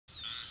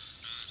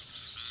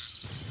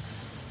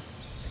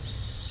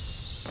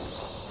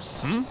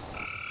Hmm?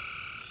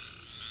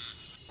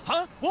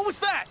 Huh? What was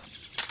that?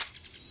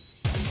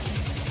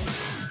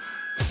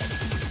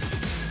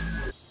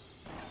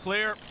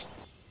 Clear.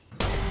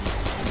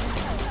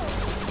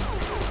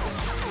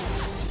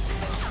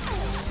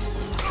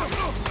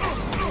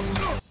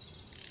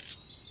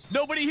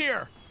 Nobody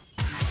here.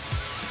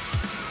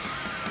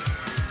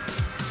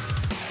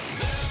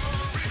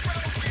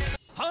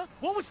 Huh?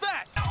 What was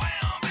that?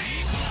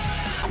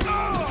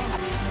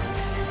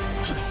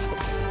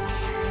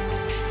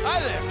 Hi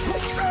there.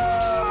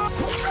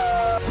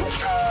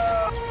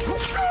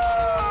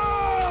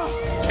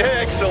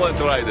 Excellent,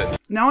 Raiden.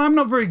 Now, I'm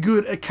not very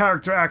good at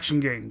character action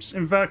games.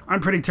 In fact, I'm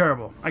pretty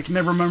terrible. I can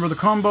never remember the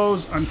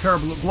combos, I'm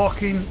terrible at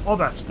blocking, all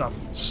that stuff.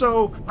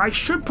 So, I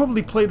should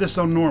probably play this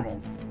on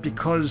normal,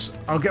 because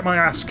I'll get my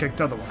ass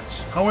kicked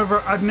otherwise.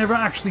 However, I've never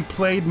actually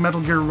played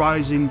Metal Gear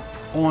Rising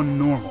on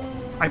normal.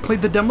 I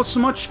played the demo so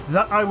much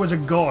that I was a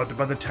god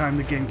by the time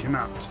the game came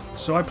out.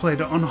 So I played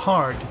it on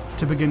hard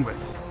to begin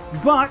with.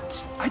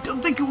 But I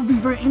don't think it would be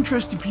very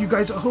interesting for you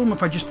guys at home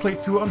if I just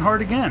played through it on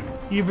hard again,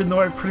 even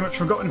though I've pretty much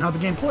forgotten how the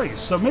game plays.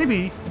 So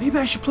maybe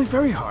I should play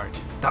very hard.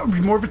 That would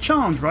be more of a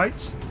challenge,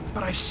 right?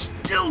 But I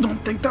still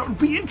don't think that would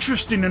be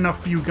interesting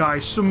enough for you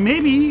guys. So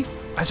maybe,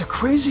 as a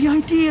crazy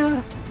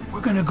idea,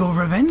 we're gonna go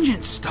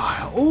Revengeance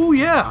style. Oh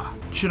yeah!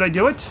 Should I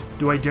do it?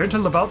 Do I dare to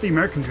live out the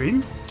American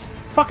dream?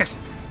 Fuck it!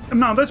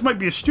 Now, this might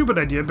be a stupid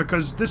idea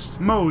because this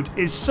mode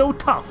is so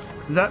tough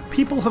that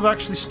people have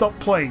actually stopped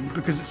playing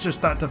because it's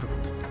just that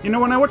difficult. You know,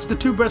 when I watched the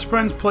two best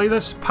friends play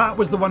this, Pat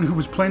was the one who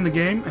was playing the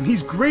game, and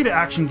he's great at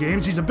action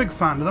games, he's a big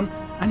fan of them,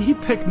 and he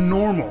picked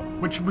normal,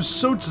 which was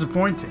so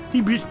disappointing.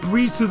 He just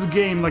breezed through the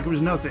game like it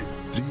was nothing.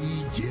 3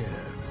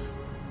 years.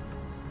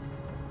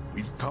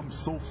 We've come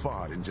so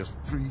far in just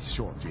 3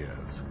 short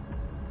years.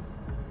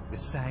 The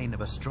sign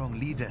of a strong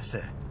leader,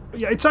 sir.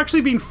 Yeah, it's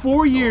actually been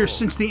 4 years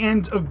since the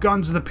end of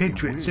Guns of the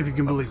Patriots, if you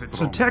can believe it.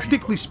 So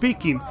technically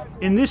speaking,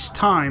 in this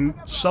time,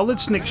 Solid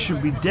Snake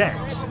should be dead.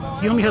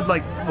 He only had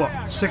like,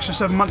 what, 6 or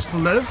 7 months to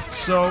live?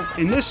 So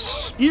in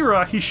this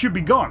era, he should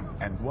be gone.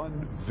 And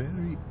one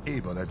very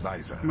able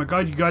advisor. Oh my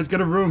god, you guys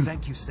get a room.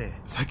 Thank you, sir.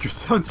 Thank you,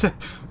 sunset.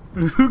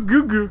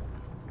 Goo goo.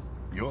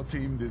 Your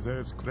team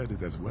deserves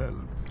credit as well.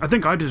 I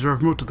think I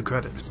deserve most of the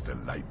credit.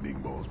 Mr.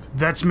 Lightning Bolt.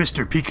 That's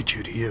Mr.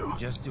 Pikachu to you.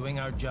 Just doing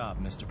our job,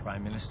 Mr.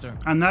 Prime Minister.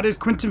 And that is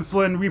Quentin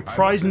Flynn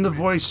reprising the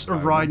voice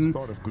of Raiden,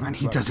 and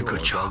he does a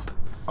good job.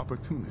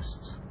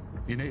 Opportunists,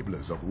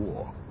 enablers of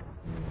war.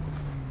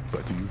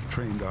 But you've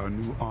trained our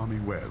new army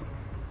well.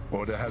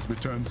 Order has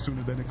returned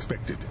sooner than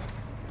expected.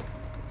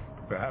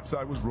 Perhaps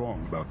I was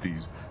wrong about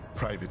these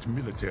private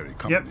military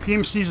companies. Yep,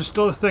 PMCs are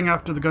still a thing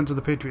after the Guns of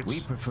the Patriots.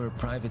 We prefer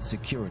private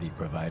security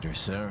providers,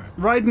 sir.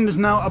 Raiden is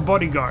now a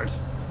bodyguard.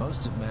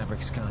 Most of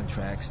Maverick's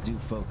contracts do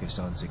focus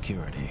on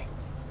security.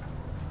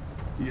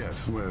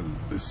 Yes, well,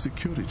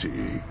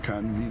 security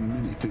can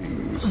mean many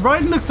things.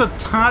 Raiden looks a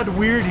tad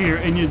weird here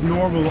in his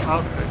normal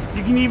outfit.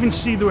 You can even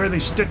see the way they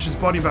stitch his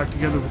body back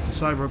together with the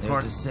cyborg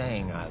part. There's a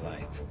saying I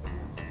like.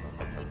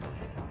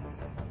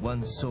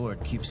 One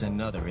sword keeps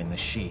another in the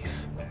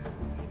sheath.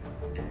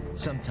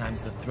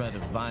 Sometimes the threat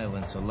of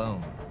violence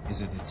alone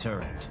is a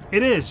deterrent.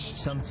 It is.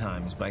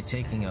 Sometimes by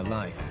taking a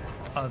life,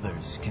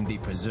 others can be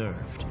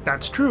preserved.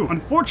 That's true.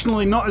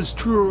 Unfortunately, not as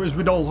true as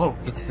we'd all hope.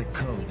 It's the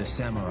code the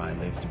samurai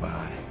lived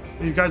by.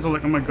 These guys are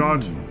like, oh my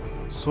god.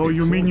 So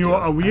you mean you're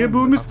a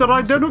weeaboo, Mr.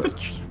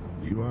 Raidenovich?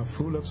 You are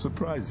full of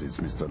surprises,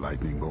 Mr.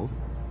 Lightning Bolt.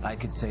 I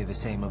could say the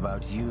same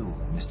about you,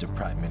 Mr.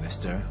 Prime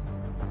Minister.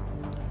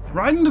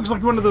 Raiden looks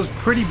like one of those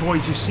pretty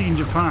boys you see in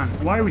Japan.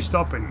 Why are we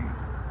stopping?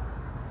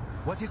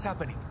 What is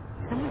happening?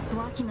 Someone's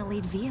blocking the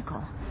lead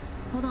vehicle.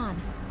 Hold on.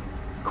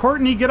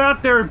 Courtney, get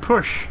out there and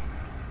push.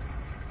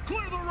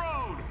 Clear the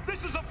road!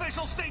 This is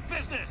official state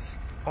business!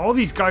 All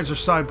these guys are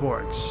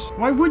cyborgs.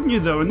 Why wouldn't you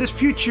though? In this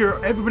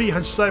future, everybody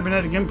has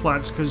cybernetic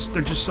implants because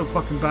they're just so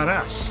fucking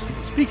badass.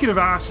 Speaking of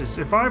asses,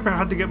 if I ever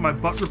had to get my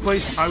butt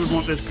replaced, I would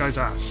want this guy's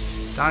ass.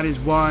 That is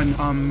one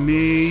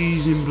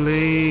amazing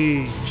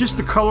blade. Just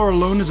the color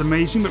alone is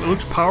amazing, but it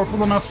looks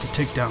powerful enough to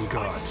take down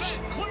gods.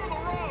 Clear the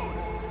road!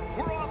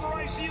 We're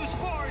authorized to use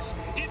force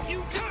if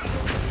you do!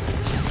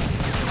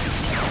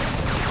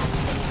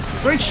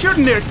 Great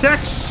shooting there,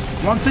 Tex!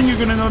 One thing you're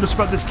going to notice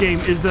about this game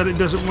is that it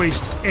doesn't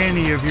waste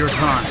any of your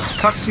time.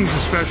 Cutscenes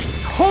especially.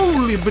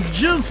 Holy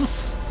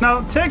bejesus!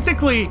 Now,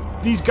 technically,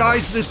 these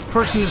guys this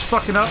person is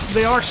fucking up,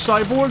 they are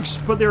cyborgs,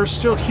 but they're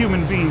still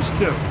human beings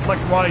too. Like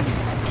Raiden.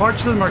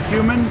 Parts of them are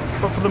human,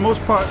 but for the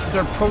most part,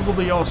 they're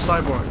probably all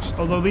cyborgs.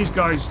 Although these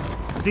guys,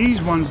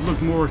 these ones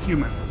look more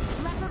human.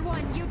 Leopard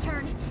 1,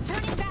 U-turn.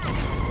 Turning back.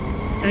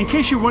 And in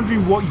case you're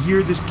wondering what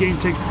year this game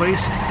takes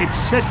place, it's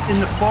set in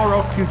the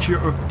far-off future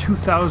of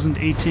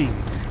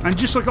 2018. And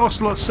just like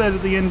Ocelot said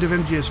at the end of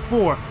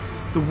MGS4,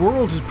 the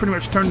world has pretty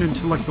much turned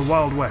into like the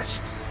Wild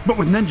West, but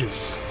with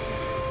ninjas.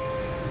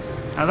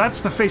 Now that's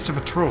the face of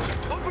a troll.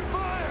 Open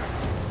fire!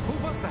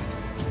 Who was that?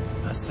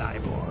 A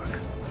cyborg.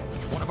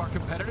 One of our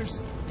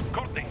competitors?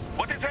 Courtney,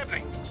 what is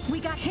happening? We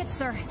got hit,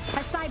 sir. A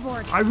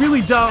cyborg. I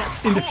really doubt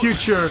in the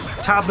future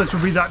tablets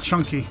will be that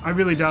chunky. I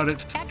really doubt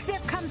it.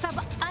 XF comes up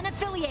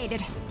unaffiliated.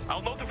 activated.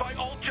 I'll notify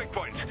all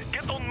checkpoints.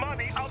 Get on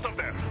money out of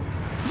there.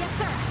 Yes,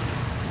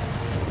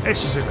 sir.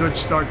 This is a good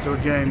start to a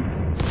game.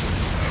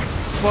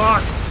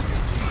 Fuck.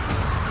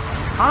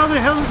 How the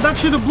hell? That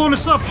should have blown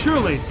us up,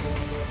 surely.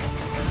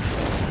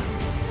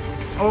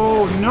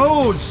 Oh,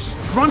 nodes.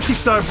 Grunty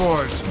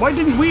cyborgs. Why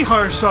didn't we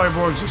hire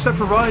cyborgs except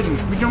for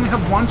Raiden? We only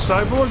have one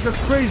cyborg? That's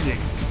crazy.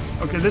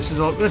 Okay, this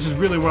is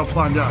really well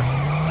planned out.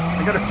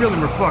 I got a feeling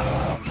we're fucked.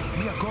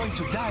 We are going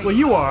to die. Well,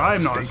 you are.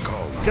 I'm not. Stay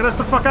calm. Get us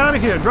the fuck out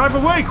of here. Drive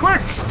away,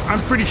 quick!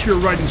 I'm pretty sure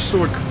Raiden's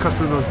sword could cut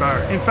through those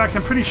barriers. In fact,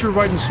 I'm pretty sure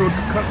Raiden's sword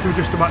could cut through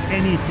just about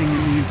anything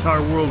in the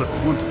entire world if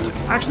it wanted to.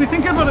 Actually,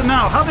 thinking about it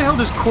now, how the hell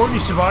does Courtney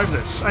survive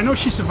this? I know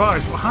she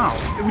survives, but how?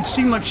 It would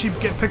seem like she'd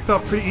get picked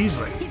off pretty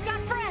easily. He's got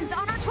friends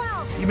on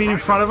R12. You mean in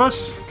front of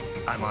us?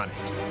 I'm on it.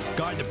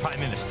 Guard the Prime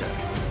Minister.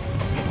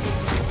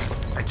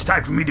 It's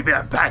time for me to be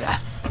a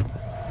badass.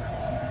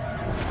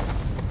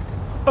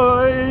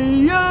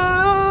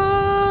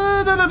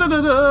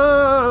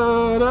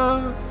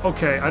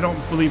 Okay, I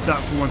don't believe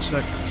that for 1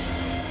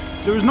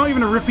 second. There was not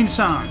even a ripping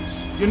sound.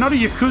 You're not a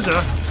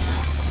Yakuza.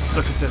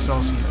 Look at this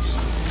awesomeness.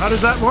 How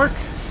does that work?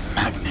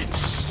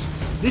 Magnets.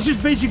 This is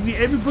basically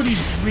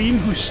everybody's dream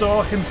who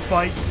saw him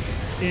fight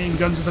in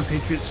Guns of the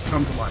Patriots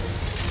come to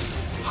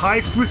life.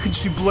 High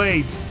frequency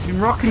blade. Been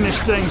rocking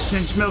this thing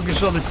since Metal Gear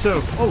Solid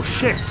 2. Oh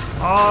shit.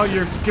 Oh,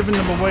 you're giving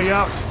them a way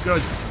out.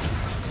 Good.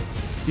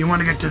 You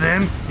want to get to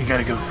them? You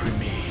gotta go through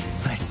me.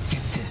 Let's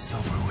get this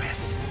over with.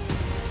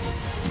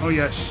 Oh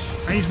yes.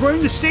 And he's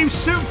wearing the same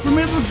suit from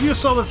Metal Gear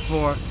Solid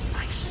 4.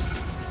 Nice.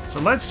 So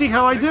let's see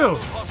how I do.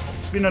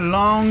 It's been a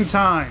long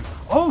time.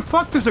 Oh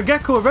fuck, there's a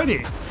gecko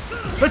already.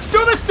 Let's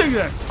do this thing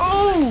then.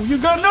 Oh, you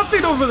got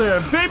nothing over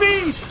there,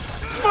 baby.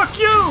 Fuck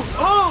you.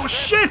 Oh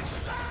shit.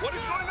 What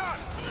is going on?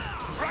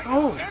 Right,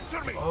 Oh.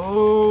 answer me.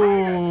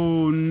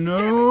 Oh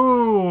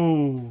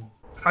no.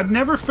 I've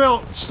never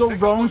felt so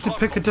wrong to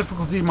pick a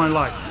difficulty in my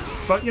life.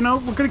 But you know,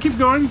 we're gonna keep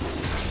going.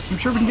 I'm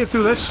sure we can get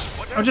through this.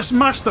 I'll just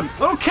smash them.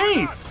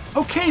 Okay!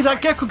 Okay,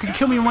 that gecko can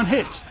kill me in one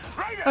hit.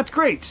 That's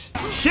great.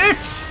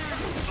 Shit!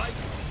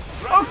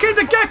 Okay,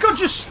 the gecko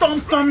just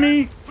stomped on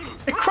me.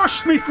 It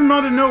crushed me from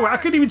out of nowhere. I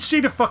couldn't even see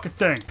the fucking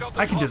thing.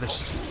 I can do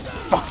this.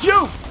 Fuck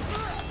you!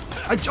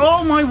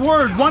 Oh my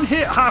word, one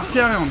hit, half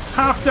down.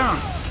 Half down.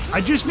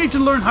 I just need to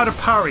learn how to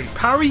parry.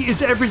 Parry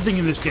is everything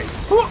in this game.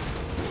 Ooh.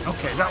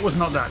 Okay, that was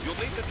not that.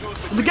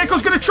 The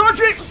gecko's gonna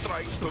charge me!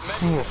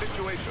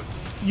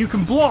 You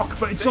can block,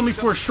 but it's only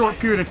for a short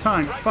period of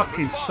time.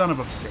 Fucking son of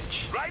a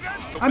bitch.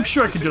 I'm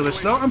sure I can do this,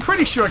 though. I'm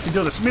pretty sure I can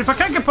do this. I mean, if I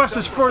can't get past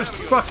this first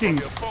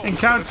fucking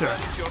encounter,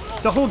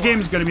 the whole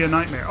game is gonna be a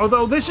nightmare.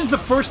 Although, this is the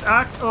first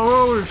act.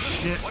 Oh,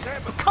 shit.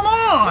 Oh, come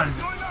on!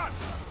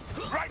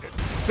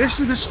 This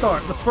is the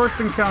start. The first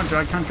encounter.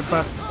 I can't get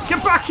past.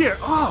 Get back here!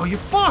 Oh, you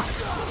fuck!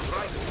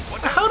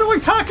 How do I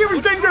attack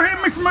everything? They're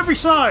hitting me from every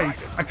side.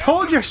 I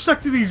told you I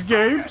sucked at these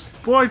games.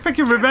 Boy,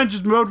 picking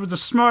Revengeance mode was a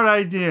smart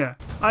idea.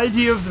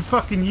 Idea of the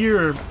fucking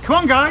year. Come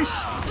on, guys.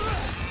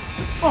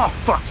 Oh,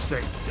 fuck's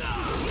sake.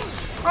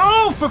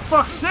 Oh, for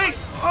fuck's sake.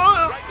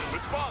 Oh.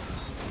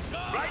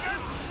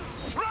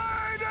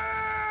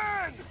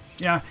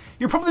 Yeah,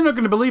 you're probably not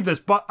going to believe this,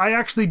 but I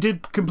actually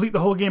did complete the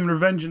whole game in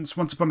Revengeance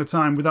once upon a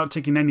time without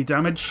taking any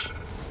damage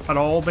at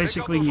all,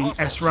 basically in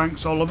S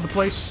ranks all over the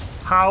place.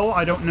 How?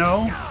 I don't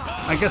know.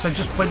 I guess I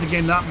just played the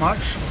game that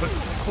much, but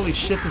holy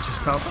shit, this is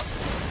tough.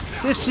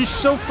 This is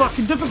so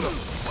fucking difficult.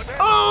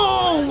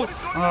 Oh!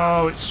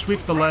 Oh, it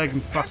swept the leg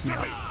and fucked me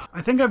up.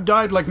 I think I've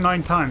died like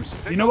 9 times.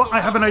 You know what?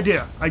 I have an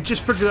idea. I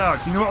just figured it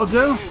out. You know what I'll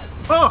do?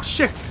 Oh,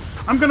 shit!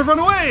 I'm gonna run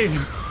away!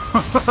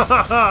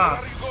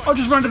 I'll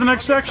just run to the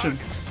next section.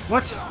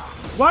 What?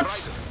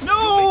 What?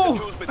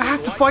 No! I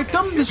have to fight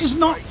them? This is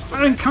not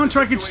an encounter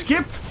I can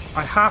skip?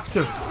 I have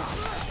to.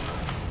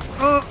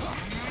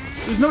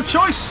 There's no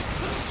choice.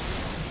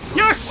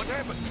 Yes!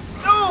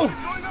 No!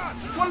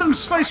 One of them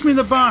sliced me in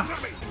the back.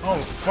 Oh,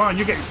 fine,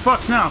 you're getting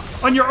fucked now.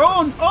 On your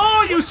own!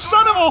 Oh, you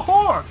son of a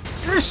whore!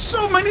 There's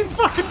so many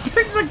fucking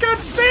things I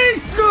can't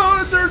see!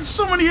 God, there's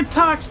so many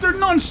attacks. They're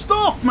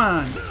non-stop,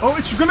 man. Oh,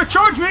 it's gonna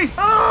charge me.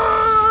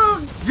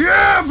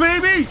 Yeah,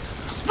 baby!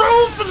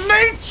 Rules of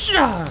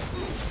nature!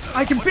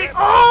 I can beat.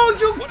 Oh,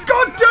 you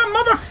goddamn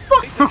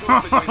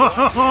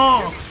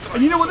motherfucker!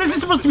 And you know what? This is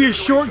supposed to be a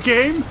short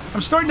game.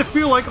 I'm starting to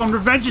feel like on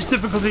Revengeance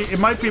difficulty, it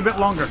might be a bit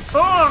longer.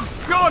 Oh,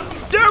 God.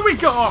 There we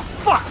go. Oh,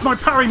 fuck. My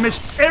parry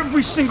missed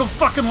every single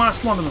fucking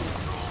last one of them.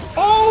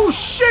 Oh,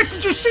 shit.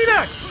 Did you see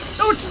that?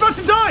 No, it's about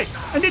to die.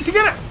 I need to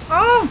get it.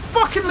 Oh,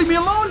 fucking leave me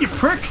alone, you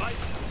prick.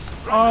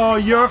 Oh,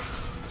 you're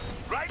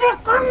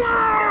fucking...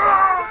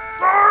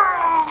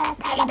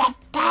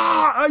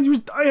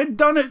 I had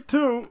done it,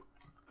 too.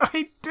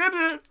 I did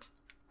it.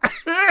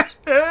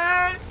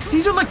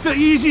 These are like the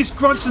easiest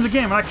grunts in the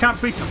game and I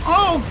can't beat them.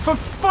 Oh, for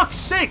fuck's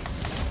sake!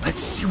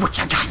 Let's see what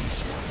you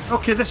got.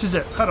 Okay, this is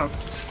it. Hold on.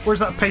 Where's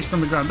that paste on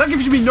the ground? That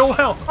gives me no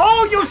health.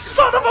 Oh, you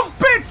son of a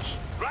bitch!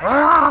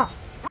 Ah!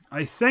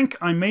 I think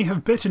I may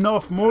have bitten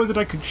off more than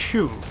I could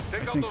chew.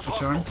 I think's the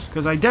term.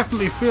 Because I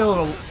definitely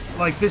feel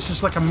like this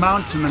is like a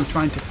mountain I'm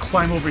trying to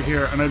climb over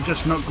here, and I'm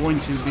just not going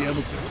to be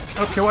able to.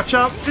 Okay, watch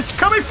out. It's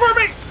coming for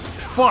me!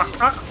 Fuck.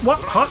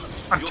 What? Huh?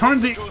 I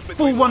turned the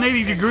full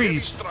 180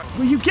 degrees.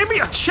 Will you give me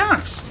a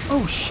chance?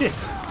 Oh, shit.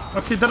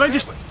 Okay, did I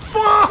just...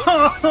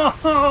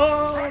 Fuck!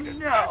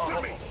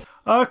 No.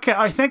 Okay,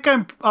 I think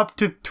I'm up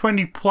to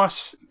 20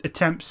 plus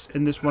attempts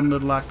in this one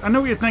little act. I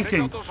know what you're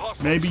thinking.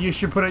 Maybe you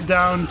should put it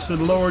down to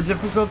lower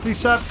difficulty,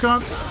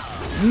 Sabconth.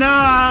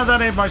 Nah,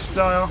 that ain't my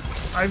style.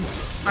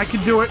 I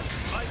can do it.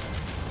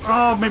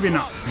 Oh, maybe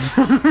not.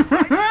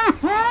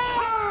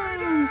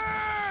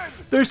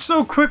 They're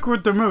so quick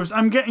with their moves.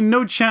 I'm getting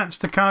no chance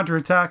to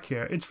counterattack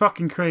here. It's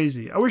fucking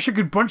crazy. I wish I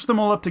could bunch them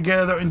all up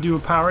together and do a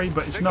parry,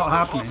 but it's not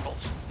happening.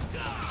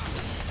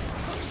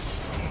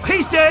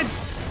 He's dead!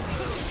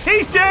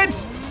 He's dead!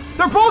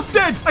 They're both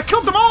dead! I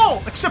killed them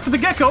all! Except for the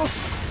gecko.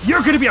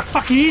 You're gonna be a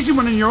fucking easy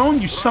one on your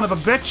own, you son of a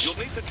bitch.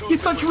 You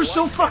thought you were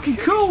so fucking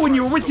cool when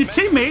you were with your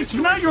teammates,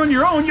 but now you're on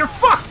your own. You're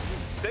fucked!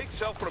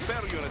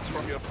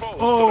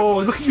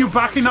 Oh, look at you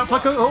backing up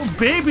like a little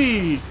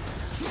baby.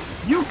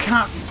 You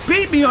can't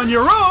beat me on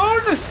your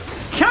own,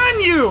 can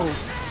you?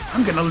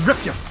 I'm gonna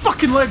rip your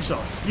fucking legs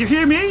off. You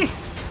hear me?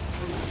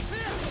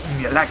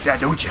 You like that,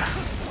 don't you?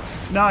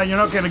 Nah, you're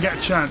not gonna get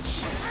a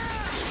chance.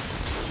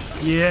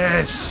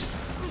 Yes.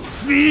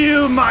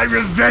 Feel my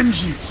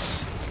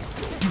revengeance.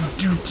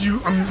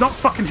 I'm not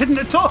fucking hitting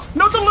it at all.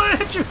 No, don't let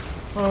it hit you.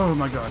 Oh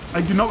my god.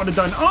 I do not want to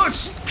die. Oh,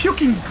 it's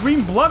puking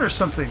green blood or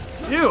something.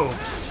 Ew.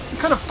 What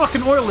kind of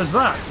fucking oil is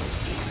that?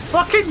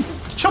 Fucking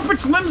chop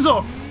its limbs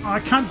off. Oh, I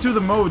can't do the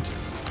mode.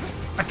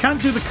 I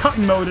can't do the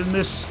cutting mode in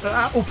this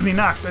opening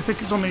act. I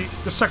think it's only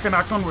the second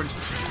act onwards.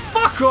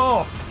 Fuck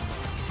off!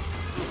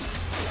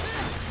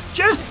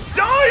 Just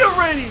die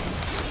already!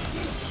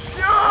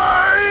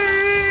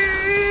 Die!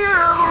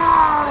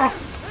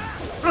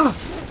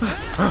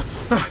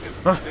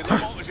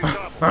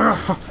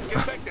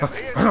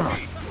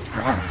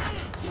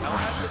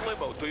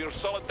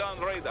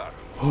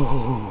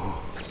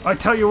 I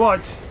tell you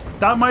what,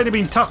 that might have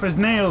been tough as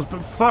nails,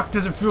 but fuck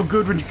does it feel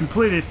good when you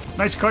complete it.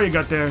 Nice car you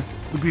got there.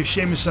 Would be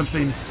ashamed of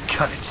something.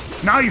 Cut it.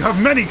 Now you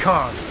have many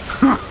cars.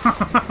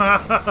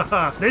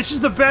 This is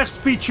the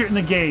best feature in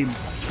the game.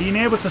 Being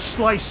able to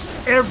slice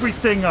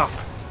everything up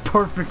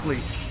perfectly.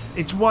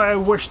 It's why I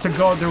wish to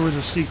God there was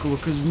a sequel,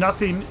 because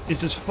nothing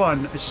is as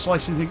fun as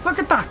slicing things. Look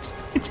at that!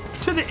 It's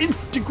to the nth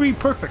degree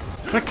perfect.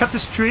 Can I cut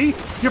this tree?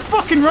 You're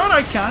fucking right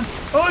I can!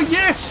 Oh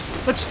yes!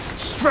 Let's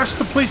stress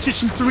the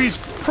PlayStation 3's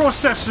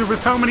processor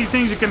with how many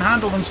things it can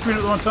handle on screen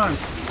at one time.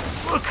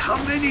 Look how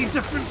many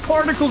different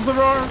particles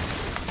there are!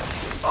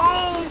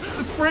 Oh!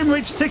 The frame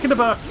rate's taking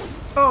about...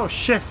 Oh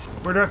shit!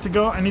 Where do I have to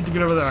go? I need to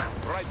get over there.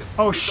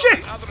 Oh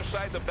shit!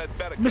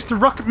 Mr.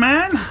 Rocket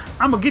Man!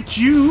 I'm gonna get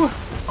you!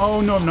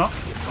 Oh no I'm not.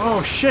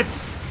 Oh shit!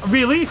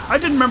 Really? I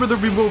didn't remember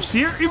there'd be wolves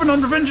here, even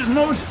on Revengeance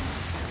mode.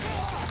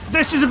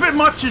 This is a bit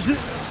much, isn't it?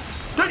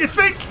 Don't you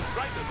think?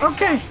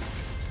 Okay.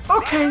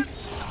 Okay.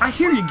 I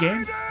hear you,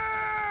 game.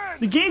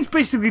 The game's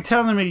basically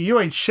telling me, you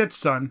ain't shit,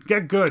 son.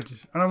 Get good.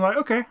 And I'm like,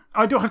 okay.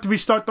 I don't have to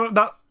restart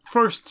that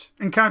first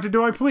encounter,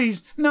 do I,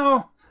 please?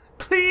 No.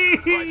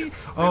 Please.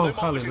 Oh,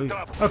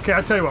 hallelujah. Okay,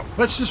 I tell you what.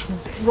 Let's just...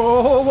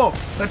 Whoa.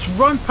 Let's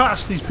run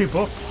past these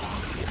people.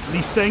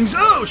 These things.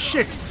 Oh,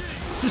 shit.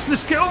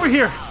 Let's get over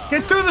here.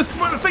 Get through the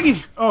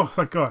thingy. Oh,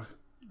 thank God.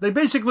 They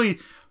basically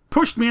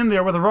pushed me in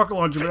there with a rocket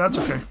launcher, but that's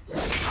okay.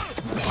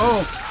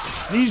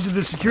 Oh, these are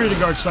the security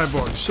guard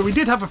cyborgs. So we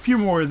did have a few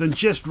more than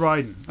just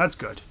riding. That's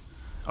good.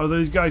 Although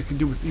these guys could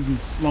do with even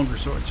longer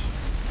swords.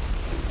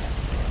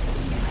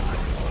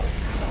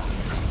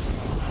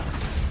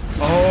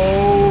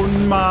 Oh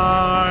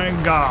my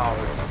God.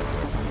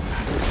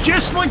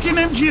 Just like in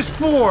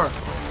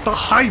MGS4, the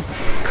hype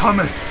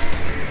cometh.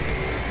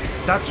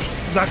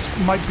 That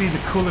might be the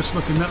coolest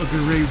looking Metal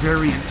Gear Ray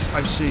variant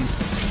I've seen.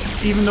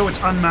 Even though it's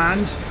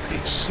unmanned,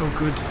 it's so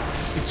good.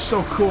 It's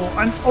so cool.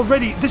 And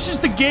already, this is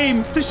the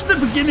game, this is the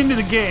beginning of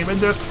the game, and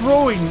they're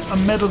throwing a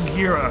Metal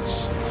Gear at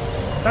us.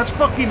 That's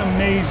fucking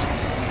amazing.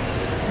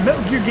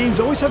 Metal Gear games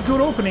always have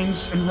good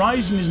openings, and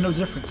Rising is no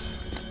different.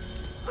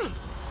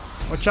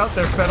 Watch out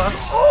there, fella.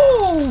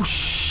 Oh,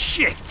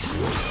 shit!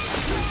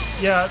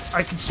 Yeah,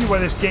 I can see why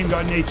this game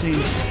got an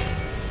 18.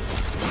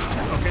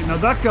 Okay, now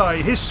that guy,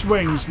 his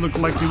swings look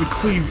like they would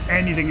cleave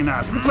anything in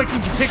half. Look like he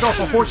could take off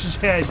a horse's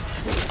head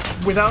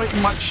without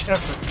much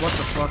effort. What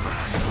the fuck?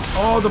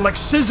 Oh, they're like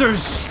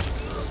scissors!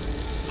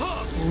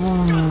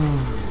 Ooh.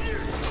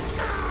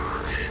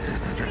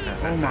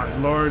 Oh my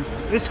lord.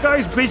 This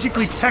guy's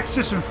basically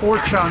Texas and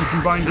 4chan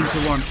combined into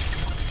one.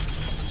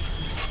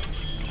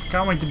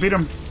 Can't wait to beat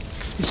him.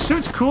 His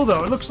suit's cool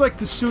though. It looks like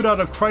the suit out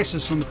of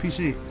Crisis on the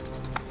PC.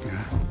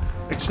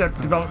 Except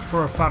developed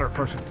for a fatter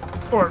person.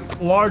 Or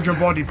larger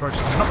body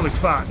person. He's not really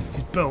fat.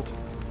 He's built.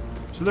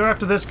 So they're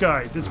after this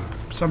guy. This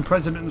some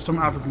president of some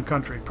African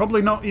country.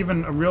 Probably not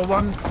even a real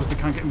one, because they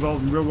can't get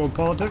involved in real world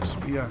politics.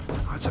 But yeah.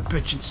 Oh, it's a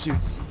bitchin' suit.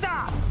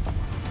 Stop!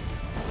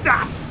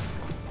 Stop!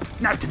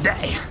 Not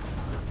today.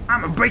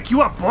 I'm gonna break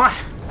you up, boy.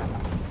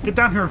 Get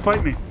down here and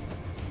fight me.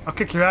 I'll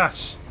kick your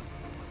ass.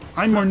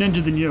 I'm more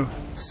ninja than you.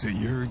 So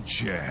you're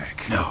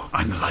Jack. No,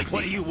 I'm the Lightning.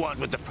 What do you want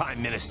with the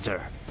Prime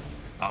Minister?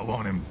 I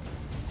want him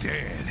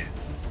dead.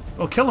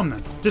 Well, kill him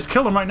then. Just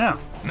kill him right now.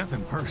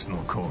 Nothing personal,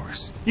 of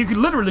course. You could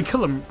literally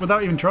kill him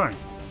without even trying.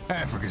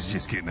 Africa's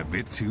just getting a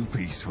bit too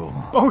peaceful.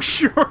 Oh,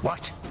 sure.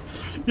 What?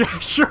 Yeah,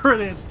 sure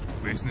it is.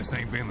 Business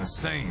ain't been the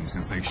same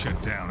since they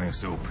shut down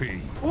SOP.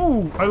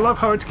 Ooh, I love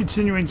how it's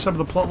continuing some of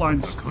the plot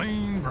lines.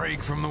 Clean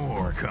break from the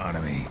war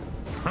economy.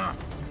 Huh.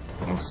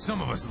 Well,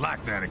 some of us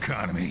like that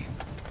economy.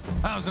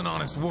 How's an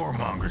honest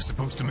warmonger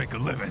supposed to make a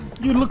living?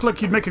 You look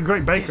like you'd make a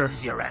great baker. This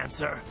is your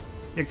answer?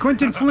 Yeah,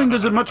 Quentin Flynn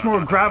does a much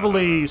more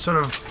gravelly, sort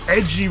of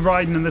edgy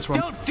riding in this one.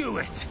 Don't do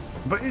it!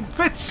 But it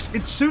fits.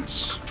 It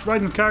suits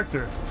Ryden's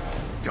character.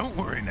 Don't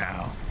worry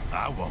now.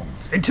 I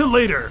won't. Until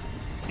later.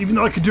 Even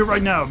though I could do it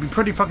right now, it'd be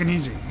pretty fucking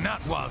easy.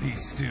 Not while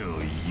he's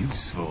still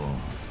useful.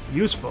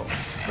 Useful.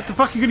 What the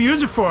fuck are you gonna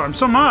use it for? I'm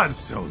so mad.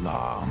 So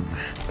long.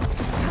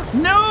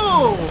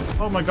 No!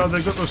 Oh my god,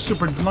 they got those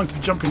super lunky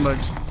jumping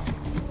legs.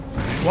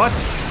 What?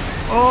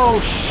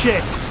 Oh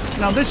shit.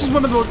 Now this is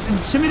one of the most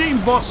intimidating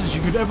bosses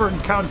you could ever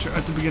encounter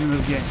at the beginning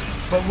of the game.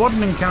 But what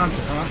an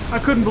encounter, huh? I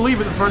couldn't believe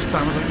it the first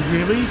time. I was like,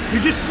 really?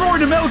 You're just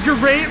throwing a Metal Gear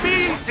Ray at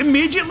me?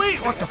 Immediately?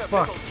 What the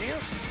fuck?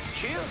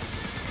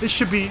 This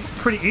should be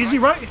pretty easy,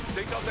 right?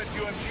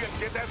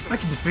 I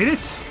can defeat it.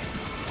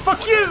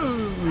 Fuck you!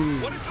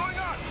 What is going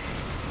on?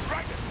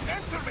 Right,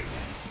 answer me.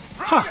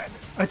 Ha!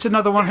 It's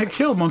another one-hit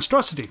kill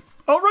monstrosity.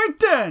 Alright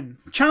then!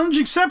 Challenge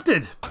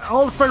accepted!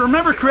 Oh, if I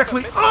remember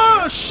correctly.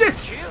 Oh,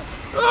 shit!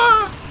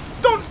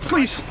 Don't,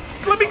 please!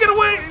 Let me get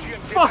away!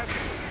 Fuck!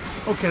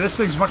 Okay, this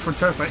thing's much more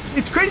terrifying.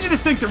 It's crazy to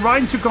think that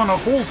Raiden took on a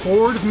whole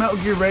horde of Metal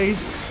Gear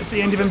Rays at the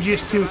end of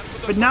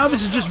MGS2, but now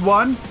this is just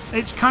one, and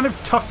it's kind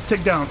of tough to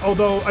take down,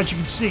 although, as you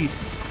can see,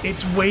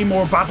 it's way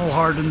more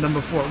battle-hardened than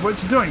before.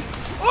 What's it doing?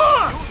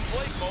 Ah!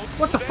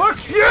 What the fuck?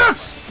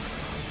 Yes!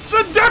 It's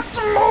a death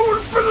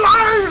mode for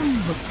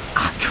life!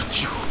 I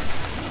got you.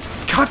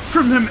 Cut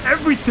from him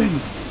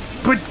everything,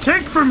 but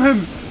take from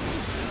him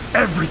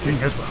everything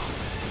as well.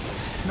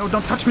 No,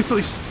 don't touch me,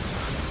 please.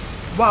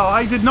 Wow,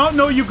 I did not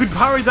know you could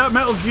parry that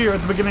Metal Gear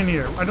at the beginning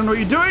here. I don't know what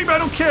you're doing, but I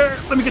don't care.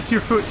 Let me get to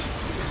your foot.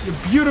 Your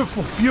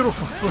beautiful,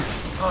 beautiful foot.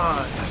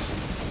 Ah,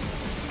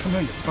 yes. Come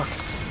here, you fuck.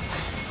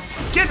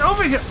 Get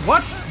over here.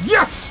 What?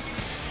 Yes!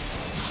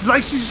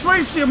 Slicey,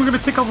 slicey. I'm gonna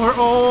take off her.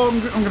 Oh,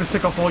 I'm gonna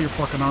take off all your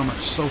fucking armor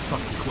so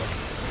fucking quick.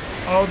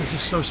 Oh, this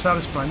is so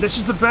satisfying. This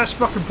is the best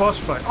fucking boss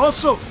fight.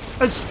 Also,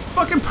 as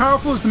fucking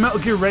powerful as the Metal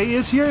Gear Ray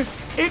is here,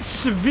 it's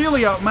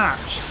severely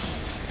outmatched.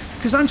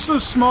 Because I'm so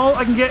small,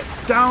 I can get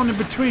down in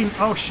between.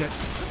 Oh, shit.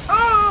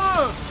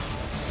 Ah!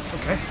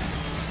 Okay.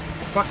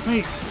 Fuck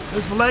me.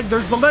 There's the leg,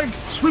 there's the leg.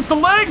 Sweep the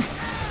leg!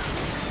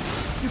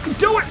 You can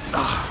do it!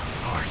 Ah,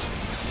 Lord.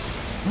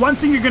 One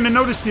thing you're going to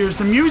notice here is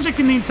the music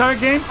in the entire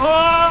game,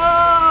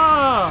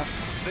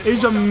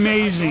 is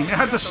amazing. It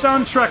had the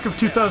soundtrack of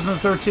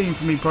 2013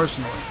 for me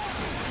personally.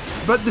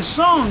 But the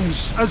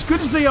songs, as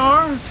good as they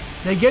are,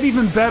 they get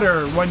even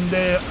better when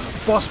the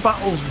boss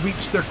battles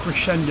reach their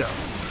crescendo.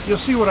 You'll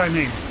see what I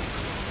mean.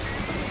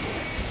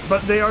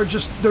 But they are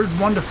just, they're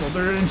wonderful.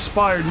 They're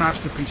inspired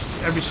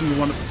masterpieces, every single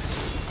one of them.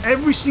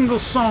 Every single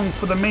song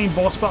for the main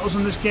boss battles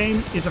in this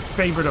game is a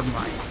favorite of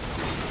mine.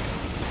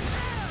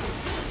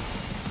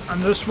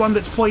 And this one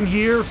that's playing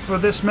here for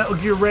this Metal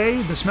Gear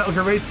Ray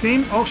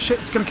theme. Oh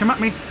shit, it's gonna come at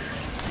me.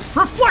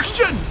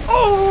 Reflection!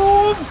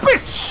 Oh,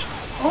 bitch!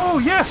 Oh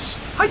yes!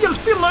 How you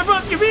feel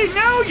about me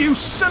now, you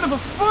son of a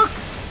fuck?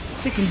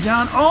 Taking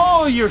down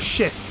all your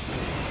shit.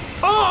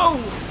 Oh!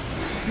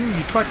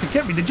 You tried to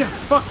get me, did you?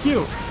 Fuck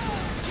you.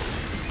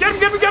 Get him,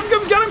 get him, get him,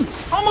 get him, get him!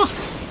 Almost!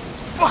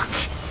 Fuck!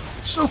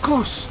 So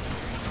close.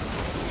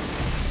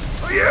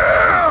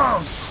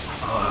 Yes!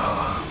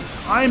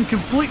 I am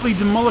completely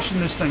demolishing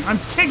this thing. I'm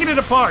taking it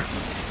apart.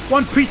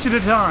 One piece at a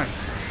time.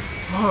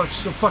 Oh, it's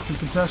so fucking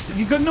fantastic.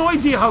 You got no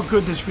idea how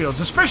good this feels.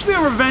 Especially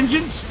on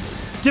Revengeance.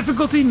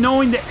 Difficulty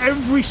knowing that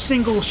every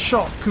single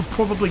shot could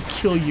probably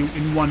kill you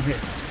in one hit.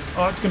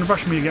 Oh, it's gonna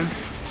rush me again.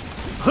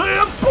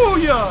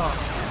 Booyah!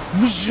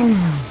 Vroom.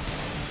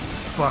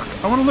 Fuck.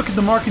 I want to look at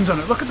the markings on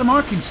it. Look at the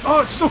markings.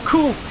 Oh, it's so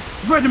cool.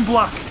 Red and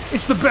black.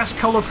 It's the best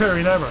color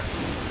pairing ever.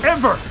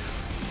 Ever.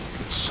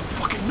 It's so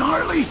fucking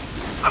gnarly.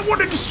 I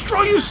want to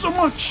destroy you so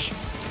much.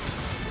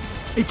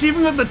 It's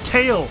even got the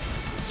tail.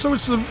 So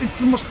it's the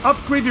most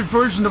upgraded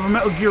version of a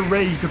Metal Gear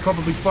Ray you could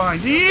probably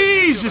find.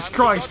 Jesus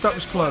Christ, that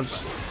was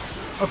close.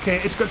 Okay,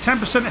 it's got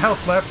 10%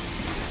 health left.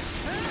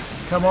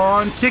 Come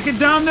on, take it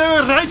down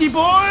there, righty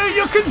boy.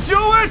 You can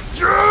do it.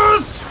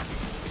 Yes!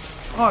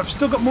 Oh, I've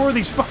still got more of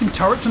these fucking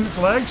turrets on its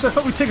legs. I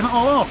thought we'd taken it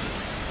all off.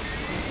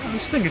 Oh,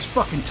 this thing is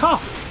fucking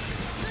tough.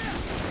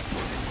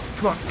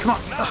 Come on, come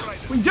on.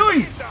 What are you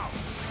doing?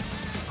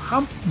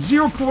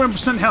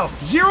 0.1% health.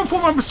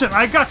 0.1%.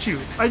 I got you.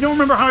 I don't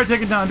remember how I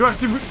take it down. Do I have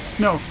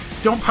to... No,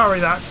 don't parry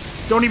that.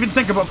 Don't even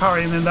think about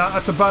parrying that.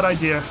 That's a bad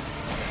idea.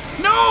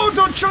 No,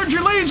 don't charge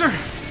your laser.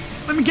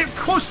 Let me get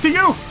close to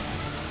you.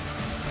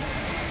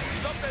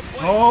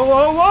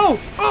 Oh,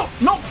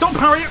 no, don't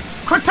parry it.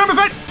 Quick time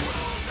event.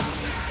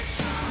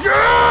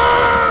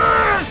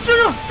 Yes! Do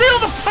you feel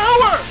the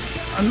power?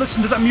 And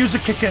listen to that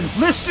music kick in.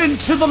 Listen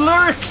to the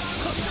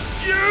lyrics!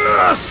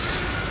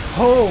 Yes!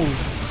 Oh,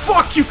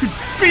 fuck, you could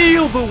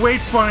feel the weight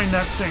behind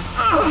that thing.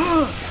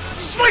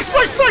 Slice,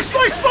 slice, slice,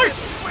 slice,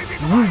 slice!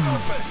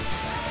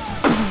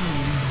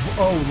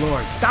 Oh,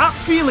 Lord. That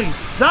feeling,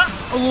 that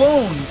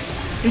alone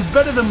is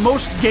better than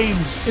most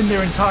games in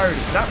their entirety.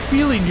 That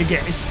feeling you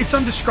get, it's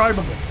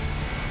undescribable.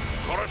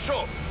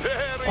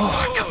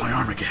 Oh, I cut my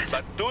arm again.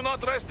 Don't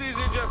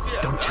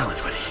tell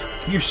anybody.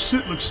 Your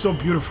suit looks so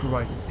beautiful,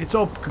 right? It's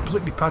all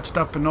completely patched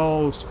up and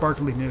all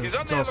sparkly new. He's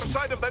on It's the awesome. other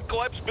side of that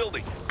collapsed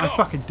building. I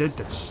fucking did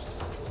this.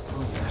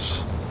 Oh,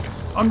 yes.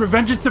 On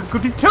Revengeance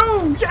difficulty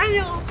 2!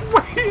 Yeah!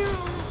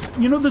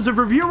 You know, there's a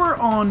reviewer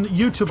on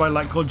YouTube I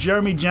like called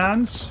Jeremy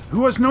Jans,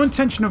 who has no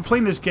intention of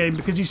playing this game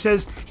because he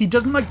says he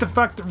doesn't like the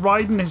fact that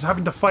Raiden is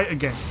having to fight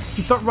again.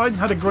 He thought Raiden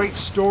had a great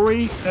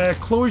story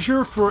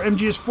closure for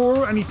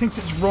MGS4, and he thinks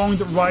it's wrong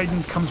that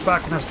Raiden comes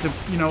back and has to,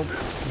 you know,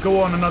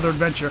 go on another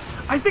adventure.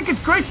 I think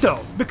it's great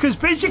though, because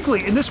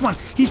basically in this one,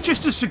 he's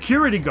just a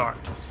security guard.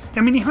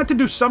 I mean, he had to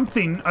do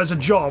something as a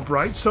job,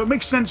 right? So it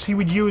makes sense he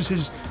would use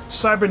his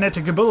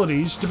cybernetic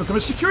abilities to become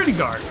a security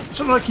guard. It's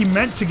not like he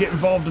meant to get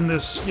involved in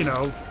this, you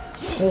know,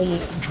 whole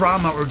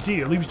drama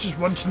ordeal. He was just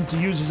wanting to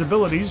use his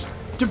abilities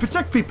to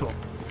protect people.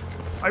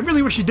 I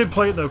really wish he did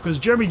play it though, because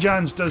Jeremy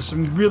Jans does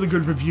some really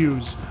good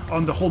reviews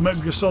on the whole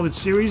Metal Gear Solid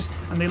series,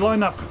 and they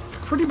line up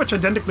pretty much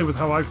identically with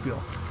how I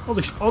feel. Oh,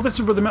 this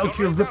is where the Metal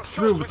Gear ripped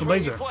through with the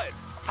laser.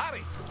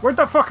 Where'd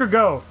that fucker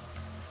go?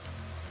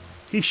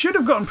 He should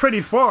have gotten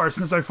pretty far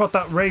since I fought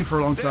that Ray for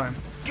a long time.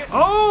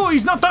 Oh,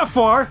 he's not that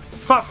far,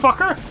 fat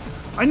fucker.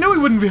 I knew he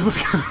wouldn't be able to.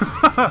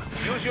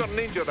 Use your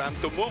ninja ram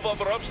to move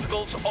over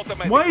obstacles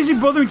automatically. Why is he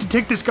bothering to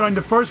take this guy in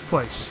the first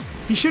place?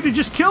 He should have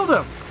just killed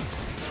him.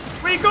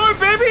 Where you going,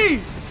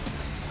 baby?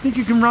 Think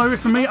you can run away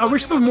from me? I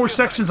wish there were more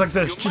sections like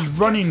this, just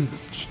running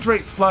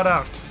straight flat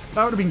out.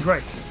 That would have been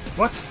great.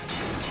 What?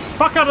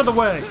 Fuck out of the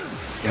way.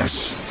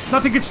 Yes.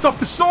 Nothing can stop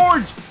the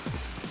swords.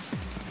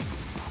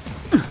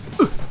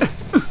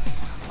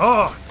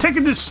 Oh,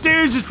 taking the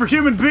stairs is for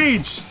human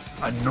beings.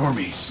 And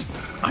normies.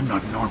 I'm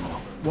not normal.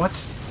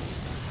 What?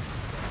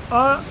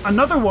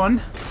 Another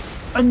one?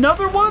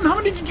 Another one? How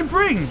many did you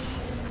bring?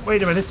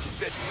 Wait a minute.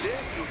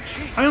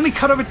 I only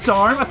cut off its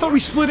arm. I thought we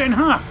split it in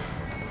half.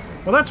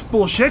 Well, that's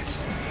bullshit.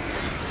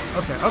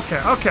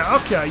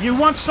 Okay. You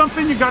want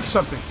something? You got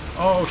something.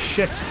 Oh,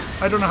 shit.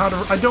 I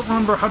don't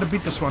remember how to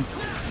beat this one.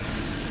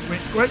 Wait.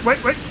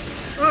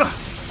 Ugh.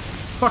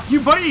 Fuck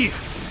you, buddy.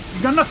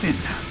 You got nothing.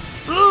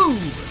 Ooh.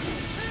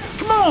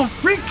 Come on,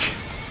 freak!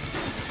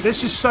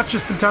 This is such a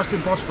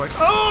fantastic boss fight.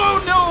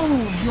 Oh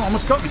no! You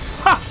almost got me.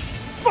 Ha!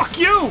 Fuck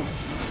you!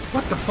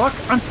 What the fuck?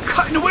 I'm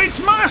cutting away its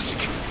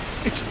mask!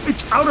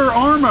 It's outer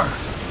armor.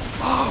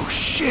 Oh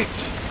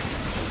shit!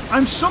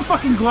 I'm so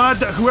fucking glad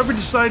that whoever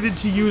decided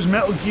to use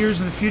Metal Gears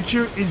in the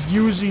future is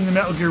using the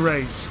Metal Gear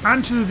Rays.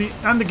 And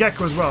the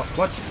Gecko as well.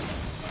 What?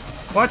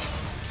 What?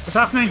 What's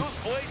happening?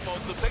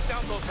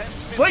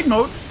 Blade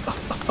mode?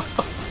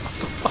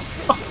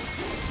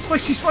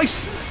 Slicey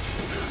slice!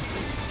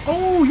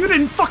 Oh, you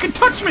didn't fucking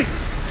touch me!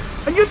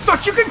 And you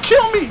thought you could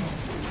kill me!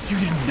 You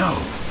didn't know.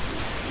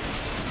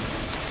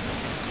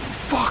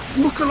 Fuck,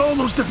 look at all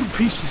those different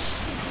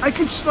pieces. I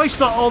could slice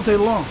that all day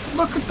long.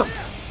 Look at them.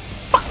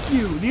 Fuck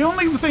you. The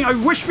only thing I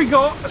wish we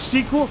got a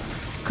sequel,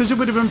 because it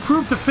would have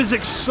improved the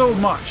physics so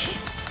much.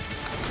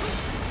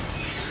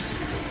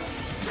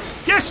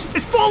 Yes,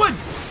 it's fallen!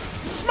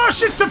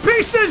 Smash it to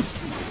pieces!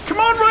 Come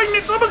on, Raiden,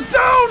 it's almost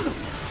down!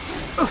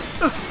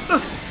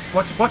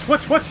 What?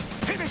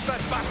 Finish that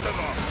bastard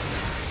off.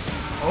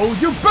 Oh,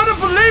 you better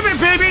believe it,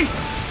 baby!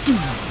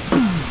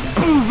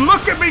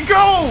 Look at me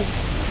go!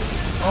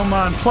 Oh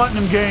man,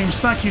 Platinum Games,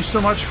 thank you so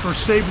much for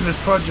saving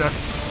this project.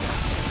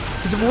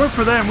 Because if it weren't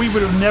for them, we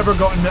would have never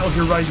gotten Metal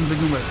Gear Rising to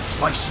begin with.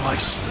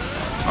 Slice.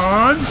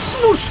 And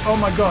swoosh! Oh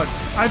my god.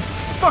 I've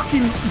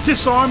fucking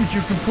disarmed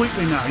you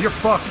completely now. You're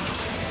fucked.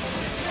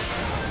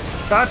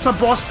 That's a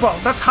boss battle.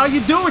 That's how you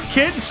do it,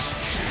 kids!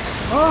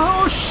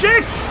 Oh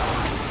shit!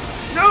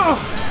 No!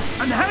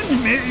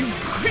 Unhand me, you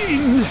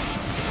fiend!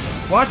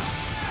 What?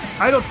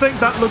 I don't think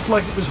that looked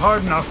like it was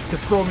hard enough to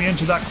throw me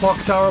into that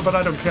clock tower, but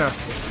I don't care.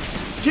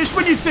 Just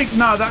when you think,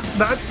 nah,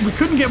 that we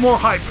couldn't get more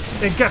hype,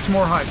 it gets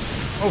more hype.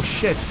 Oh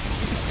shit.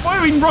 It's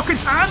firing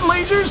rockets and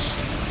lasers?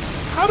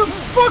 How the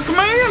fuck,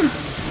 man?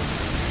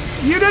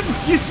 You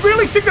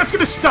really think that's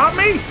gonna stop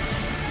me?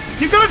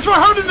 You gotta try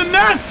hard in the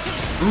net!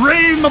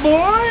 Ray, my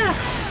boy!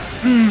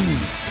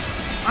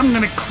 I'm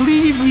gonna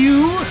cleave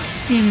you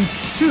in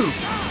two.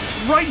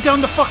 Right down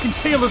the fucking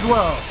tail as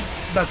well.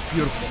 That's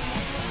beautiful.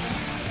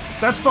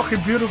 That's fucking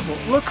beautiful.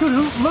 Look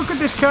at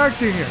this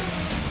character here.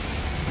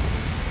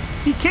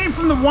 He came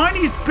from the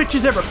whiniest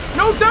bitches ever.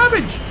 No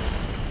damage!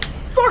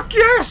 Fuck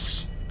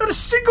yes! Not a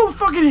single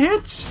fucking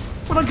hit!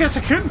 Well, I guess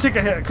I couldn't take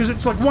a hit, because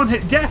it's like one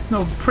hit death,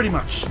 no, pretty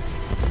much.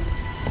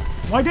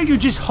 Why don't you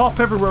just hop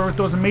everywhere with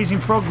those amazing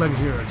frog legs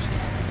of yours?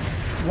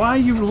 Why are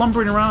you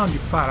lumbering around, you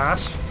fat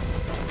ass?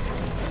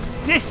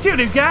 Let's shoot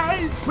him,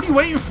 guys! What are you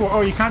waiting for?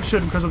 Oh, you can't shoot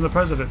him because I'm the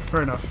president.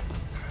 Fair enough.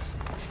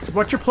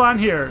 What's your plan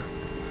here?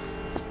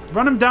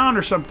 Run him down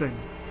or something.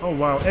 Oh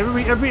wow,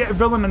 every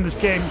villain in this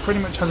game pretty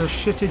much has a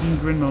shit-eating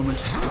grin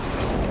moment.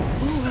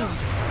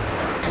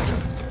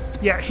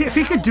 Yeah, if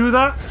he could do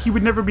that, he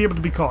would never be able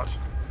to be caught.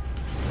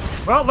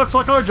 Well, looks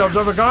like our job's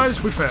over,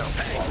 guys. We failed.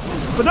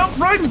 But no,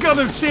 Ryan's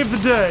gonna save the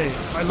day.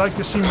 I like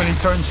the scene when he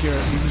turns here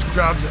and he just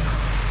grabs it.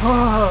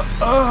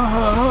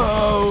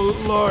 Oh,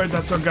 Lord,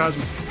 that's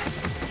orgasmic.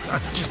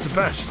 That's just the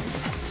best.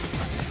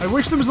 I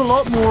wish there was a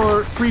lot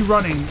more free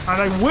running,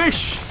 and I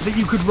wish that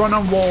you could run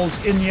on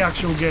walls in the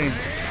actual game.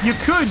 You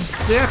could.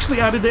 They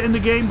actually added it in the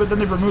game, but then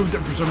they removed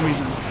it for some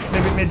reason.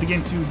 Maybe it made the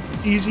game too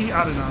easy.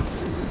 I don't know.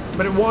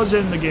 But it was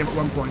in the game at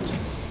one point.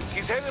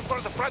 He's headed for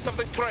the front of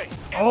the train.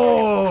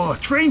 Oh,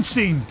 train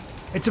scene.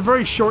 It's a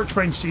very short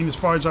train scene as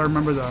far as I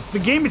remember, though. The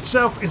game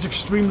itself is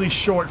extremely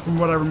short from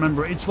what I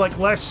remember. It's like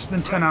less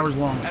than 10 hours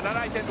long. An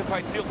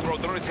unidentified tilt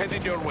rotor is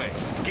headed your way.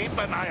 Keep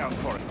an eye out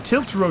for it.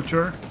 Tilt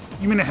rotor?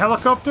 You mean a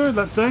helicopter?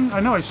 That thing? I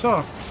know, I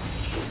saw.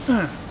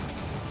 I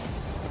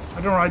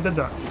don't know why I did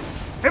that.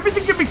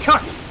 Everything can be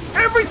cut!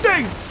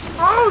 Everything!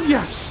 Oh,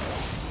 yes!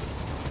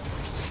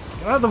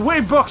 Get out of the way,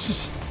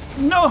 boxes!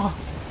 No!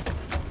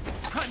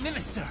 Prime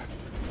Minister!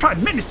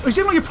 Prime Minister? Is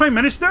he only a Prime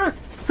Minister?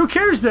 Who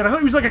cares then? I thought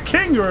he was like a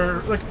king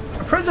or like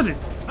a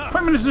president.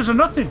 Prime Ministers are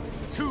nothing.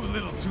 Too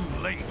little too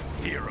late,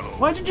 hero.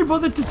 Why did you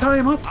bother to tie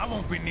him up? I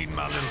won't be needing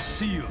my little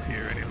shield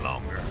here any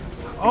longer.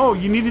 Oh,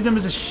 you needed him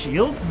as a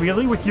shield?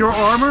 Really? With your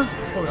armor?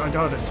 Oh, I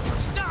got it.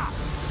 Stop!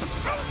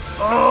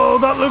 Oh,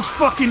 that looks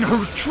fucking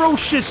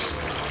atrocious.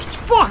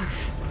 Fuck!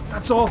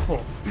 That's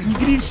awful. You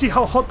could even see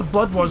how hot the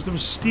blood was. There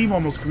was steam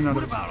almost coming out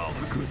What of it. about all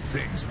the good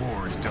things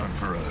war has done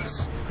for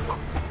us?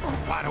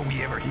 Why don't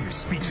we ever hear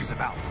speeches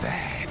about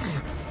that?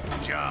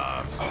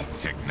 Jobs,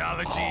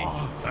 technology,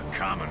 a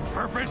common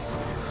purpose?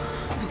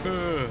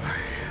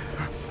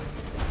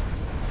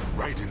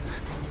 Raiden,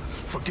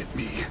 forget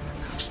me.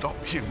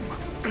 Stop him.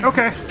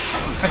 Okay.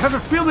 I have a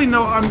feeling,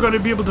 though, I'm going to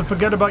be able to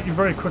forget about you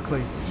very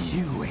quickly.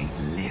 You ain't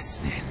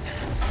listening.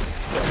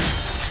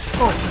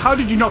 Oh, how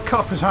did you not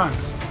cut off his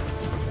hands?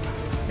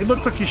 It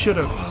looked like you should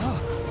have.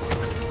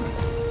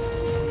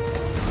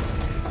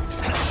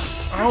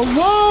 Oh,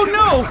 whoa,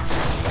 no!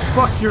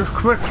 Fuck, you're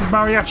quick,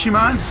 mariachi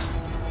man.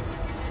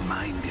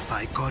 Mind if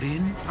I got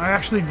in? I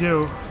actually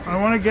do. I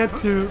want to get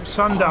to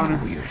Sundowner.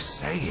 Oh, you're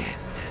saying.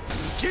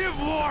 Give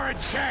war a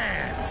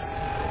chance!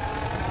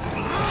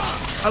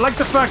 I like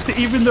the fact that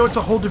even though it's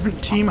a whole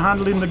different team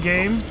handling the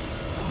game,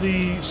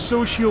 the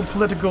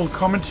socio-political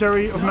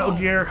commentary of Metal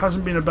Gear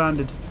hasn't been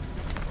abandoned.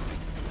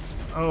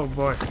 Oh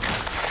boy.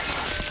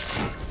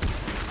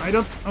 I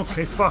don't...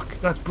 Okay, fuck.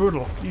 That's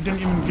brutal. You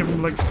didn't even give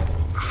him, like,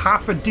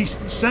 half a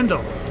decent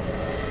send-off.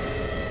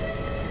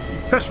 You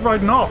pissed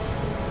Raiden off.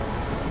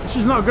 This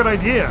is not a good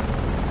idea.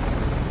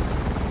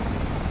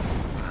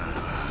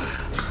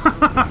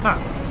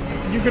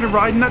 You're gonna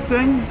ride in that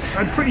thing?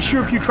 I'm pretty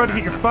sure if you try to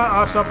get your fat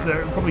ass up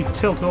there, it'll probably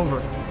tilt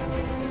over.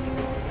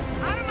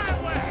 Out of my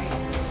way!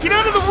 Get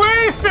out of the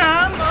way,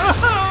 fam!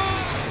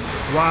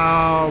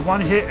 Wow, one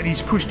hit and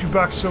he's pushed you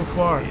back so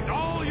far. It's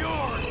all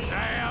yours,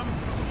 Sam!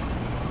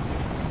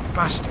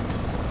 Bastard.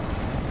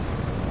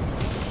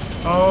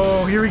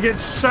 Oh, here we get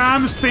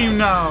Sam's theme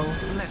now.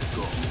 Let's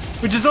go.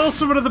 Which is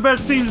also one of the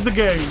best themes of the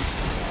game.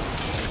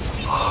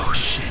 Oh,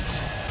 shit.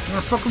 You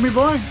wanna fuck with me,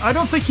 boy? I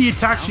don't think he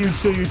attacks you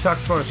until you attack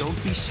first.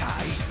 Don't be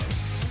shy.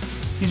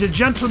 He's a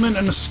gentleman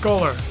and a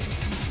scholar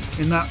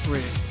in that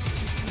way.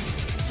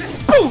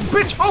 Boom,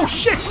 bitch! Oh,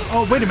 shit!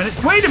 Oh, wait a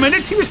minute. Wait a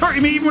minute! He was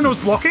hurting me even when I was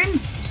blocking?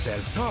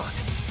 Self-taught.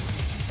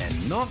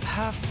 And not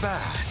half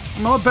bad.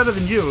 I'm a lot better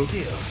than you.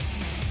 Still.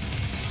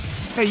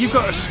 Hey, you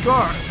got a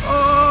scar.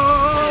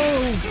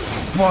 Oh!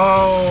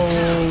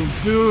 Whoa,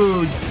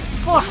 dude.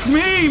 Fuck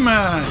me,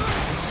 man.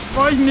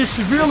 Raiden is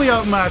severely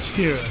outmatched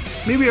here.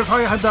 Maybe if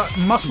I had that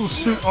muscle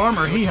suit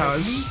armor he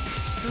has.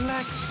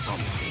 Like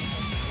something.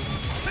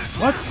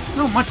 What?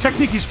 No, my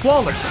technique is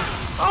flawless.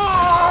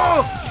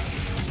 Oh!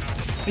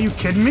 Are you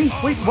kidding me?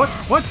 Wait, what?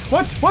 What?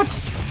 What? What?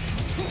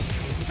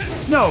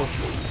 No.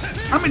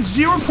 I'm at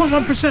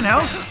 0.1%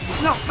 health?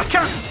 No, I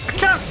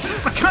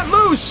can't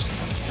lose!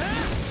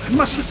 I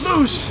mustn't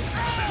lose!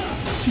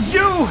 To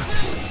you!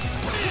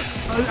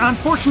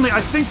 Unfortunately,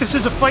 I think this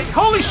is a fight.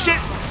 Holy shit!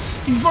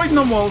 He's riding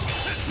on walls.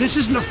 This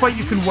isn't a fight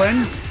you can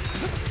win.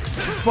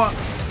 But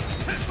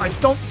I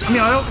don't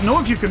know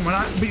if you can win,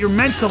 but you're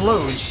meant to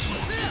lose.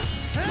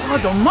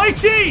 God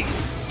almighty!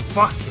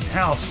 Fucking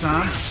hell,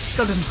 Sam. This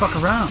guy doesn't fuck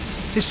around.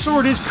 His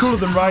sword is cooler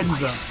than Raiden's,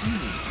 though.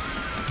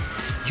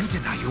 You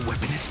deny your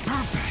weapon its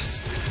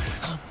purpose.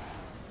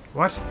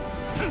 What?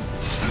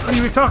 What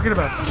are you talking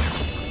about?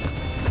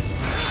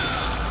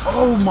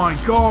 Oh my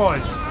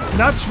god!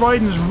 That's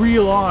Raiden's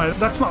real eye.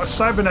 That's not a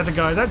cybernetic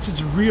eye, that's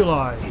his real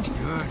eye. It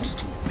yearns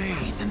to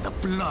bathe in the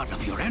blood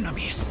of your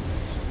enemies.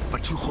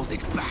 But you hold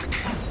it back.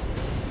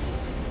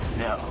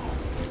 No.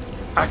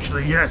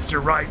 Actually, yes, you're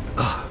right.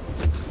 Ugh.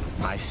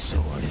 My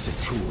sword is a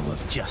tool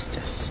of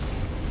justice.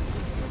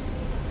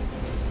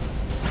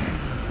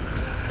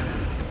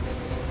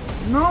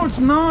 No, it's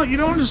not. You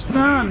don't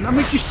understand. I'll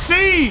make you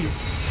see!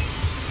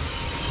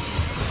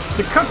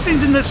 The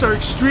cutscenes in this are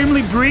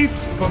extremely brief,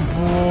 but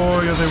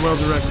boy, are they well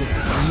directed.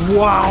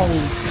 Wow!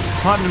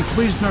 Platinum,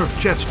 please nerf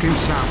Jetstream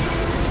sound.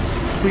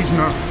 Please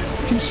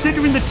nerf.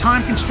 Considering the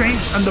time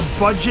constraints and the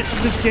budget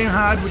this game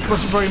had, which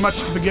wasn't very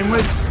much to begin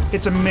with,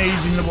 it's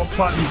amazing that what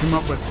Platinum came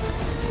up with.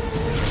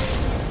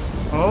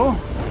 Oh?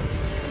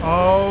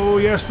 Oh,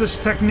 yes, this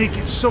technique,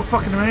 it's so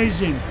fucking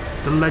amazing.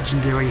 The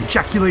legendary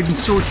ejaculating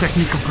sword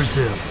technique of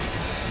Brazil.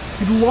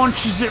 It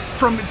launches it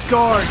from its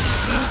guard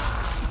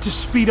to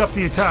speed up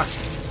the attack.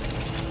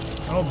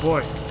 Oh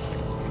boy.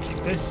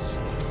 This,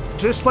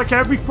 just like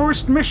every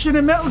first mission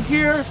in Metal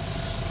Gear,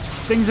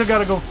 things are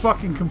gotta go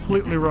fucking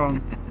completely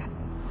wrong.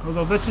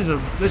 Although this is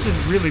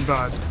really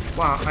bad.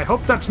 Wow, I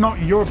hope that's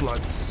not your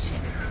blood.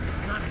 Shit,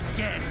 not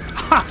again.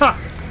 Haha!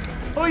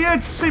 Oh yeah,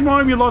 it's the same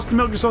arm you lost in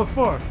Metal Gear Solid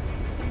 4.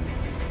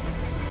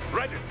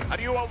 Ready?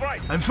 Are you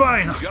alright? I'm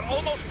fine. You're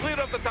almost clear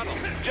of the tunnel.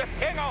 Just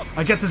hang on.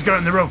 I get this guy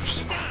on the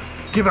ropes.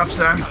 Give up,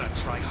 Sam.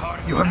 Try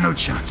hard. You have no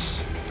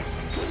chance.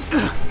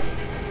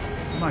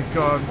 My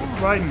god,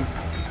 Raiden.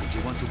 Do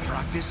you want to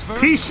practice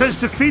first? Peace has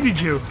defeated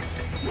you.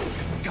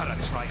 Gotta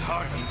try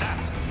hard on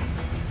that.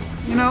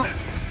 You know,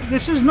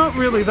 this is not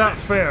really that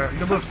fair.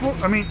 There were four,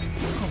 I mean,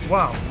 oh,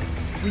 wow.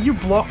 Were you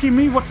blocking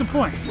me? What's the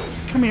point?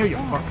 Come here, you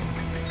fuck.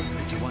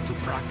 Did you want to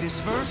practice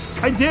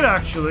first? I did,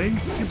 actually.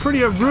 You're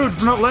pretty rude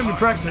for not letting me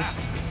practice.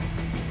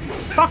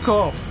 Fuck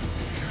off.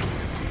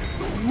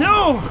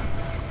 No!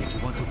 Did you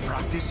want to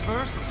practice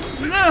first?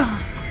 No!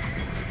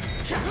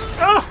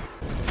 Ah!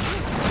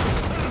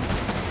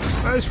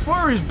 As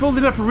far as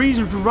building up a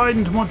reason for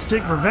Raiden to want to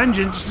take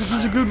Revengeance, this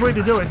is a good way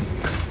to do it.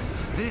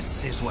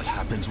 This is what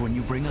happens when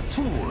you bring a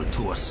tool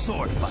to a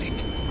sword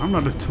fight. I'm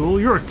not a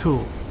tool, you're a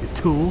tool, you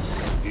tool.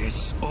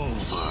 It's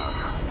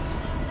over.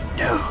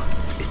 No,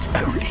 it's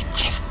only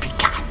just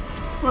begun.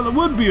 Well, it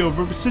would be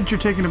over, but since you're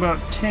taking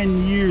about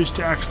 10 years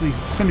to actually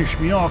finish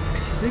me off, I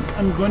think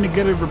I'm going to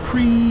get a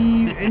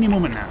reprieve any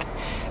moment now.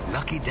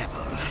 Lucky devil.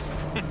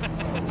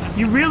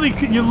 You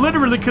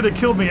literally could have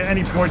killed me at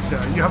any point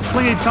there. You have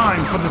plenty of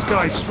time before this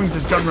guy swings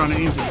his gun around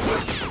and aims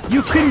it.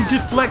 You couldn't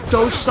deflect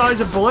those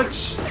size of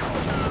bullets?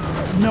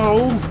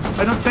 No,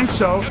 I don't think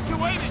so. What you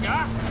waiting,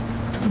 huh?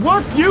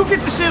 What? You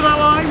get to say that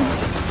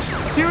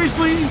line?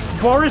 Seriously?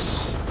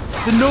 Boris?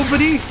 The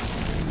nobody?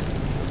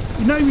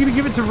 You're not even gonna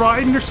give it to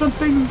Raiden or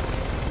something?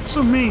 That's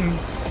so mean.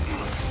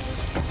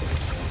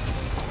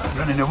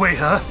 Running away,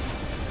 huh?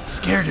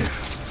 Scared of?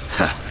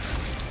 Huh.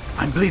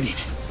 I'm bleeding,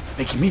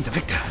 making me the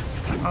victor.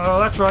 Oh,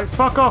 that's right.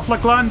 Fuck off,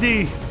 like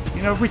Landy.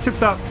 You know, if we took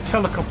that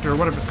helicopter or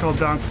whatever it's called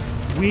down,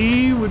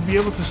 we would be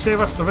able to save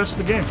us the rest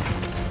of the game.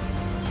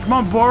 Come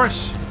on,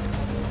 Boris.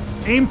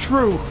 Aim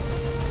true.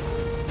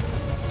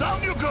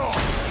 Down you go!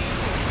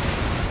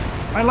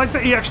 I like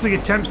that he actually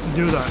attempts to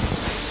do that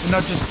and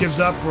not just gives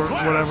up or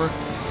whatever.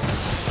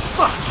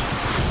 Fuck!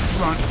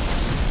 Come on.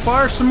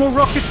 Fire some more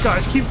rockets,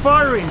 guys. Keep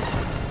firing.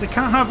 They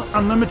can't have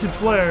unlimited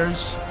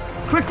flares.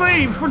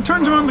 Quickly, before it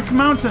turns around the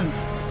mountain.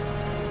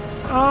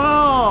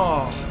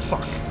 Oh,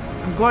 fuck.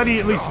 I'm glad he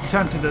at least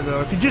attempted it,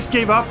 though. If he just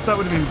gave up, that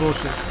would have been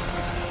bullshit.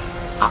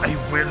 I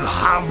will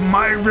have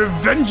my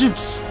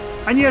revengeance!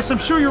 And yes, I'm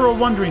sure you're all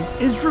wondering,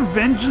 is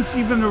revengeance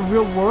even a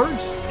real word?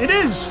 It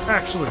is,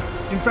 actually.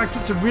 In fact,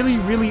 it's a really,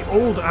 really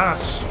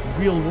old-ass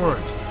real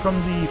word. From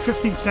the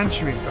 15th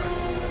century, in fact.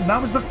 And that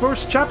was the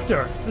first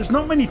chapter. There's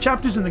not many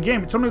chapters in the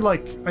game. It's only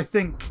like, I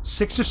think,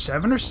 6 or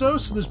 7 or so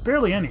there's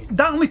barely any.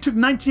 That only took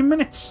 19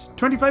 minutes.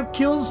 25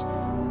 kills.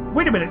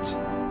 Wait a minute.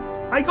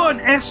 I got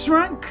an S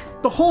rank?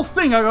 The whole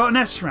thing I got an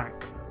S rank.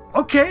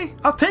 Okay,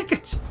 I'll take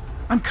it.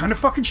 I'm kind of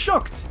fucking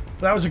shocked.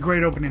 That was a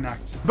great opening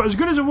act. But as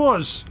good as it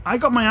was, I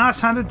got my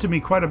ass handed to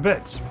me quite a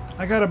bit.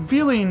 I got a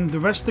feeling the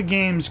rest of the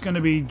game's gonna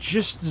be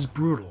just as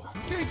brutal.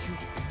 Thank you.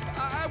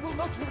 I will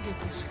not forget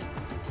this.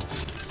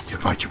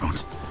 You're right, you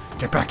won't.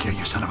 Get back here,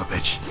 you son of a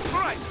bitch.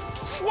 Right!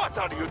 What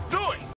are you doing?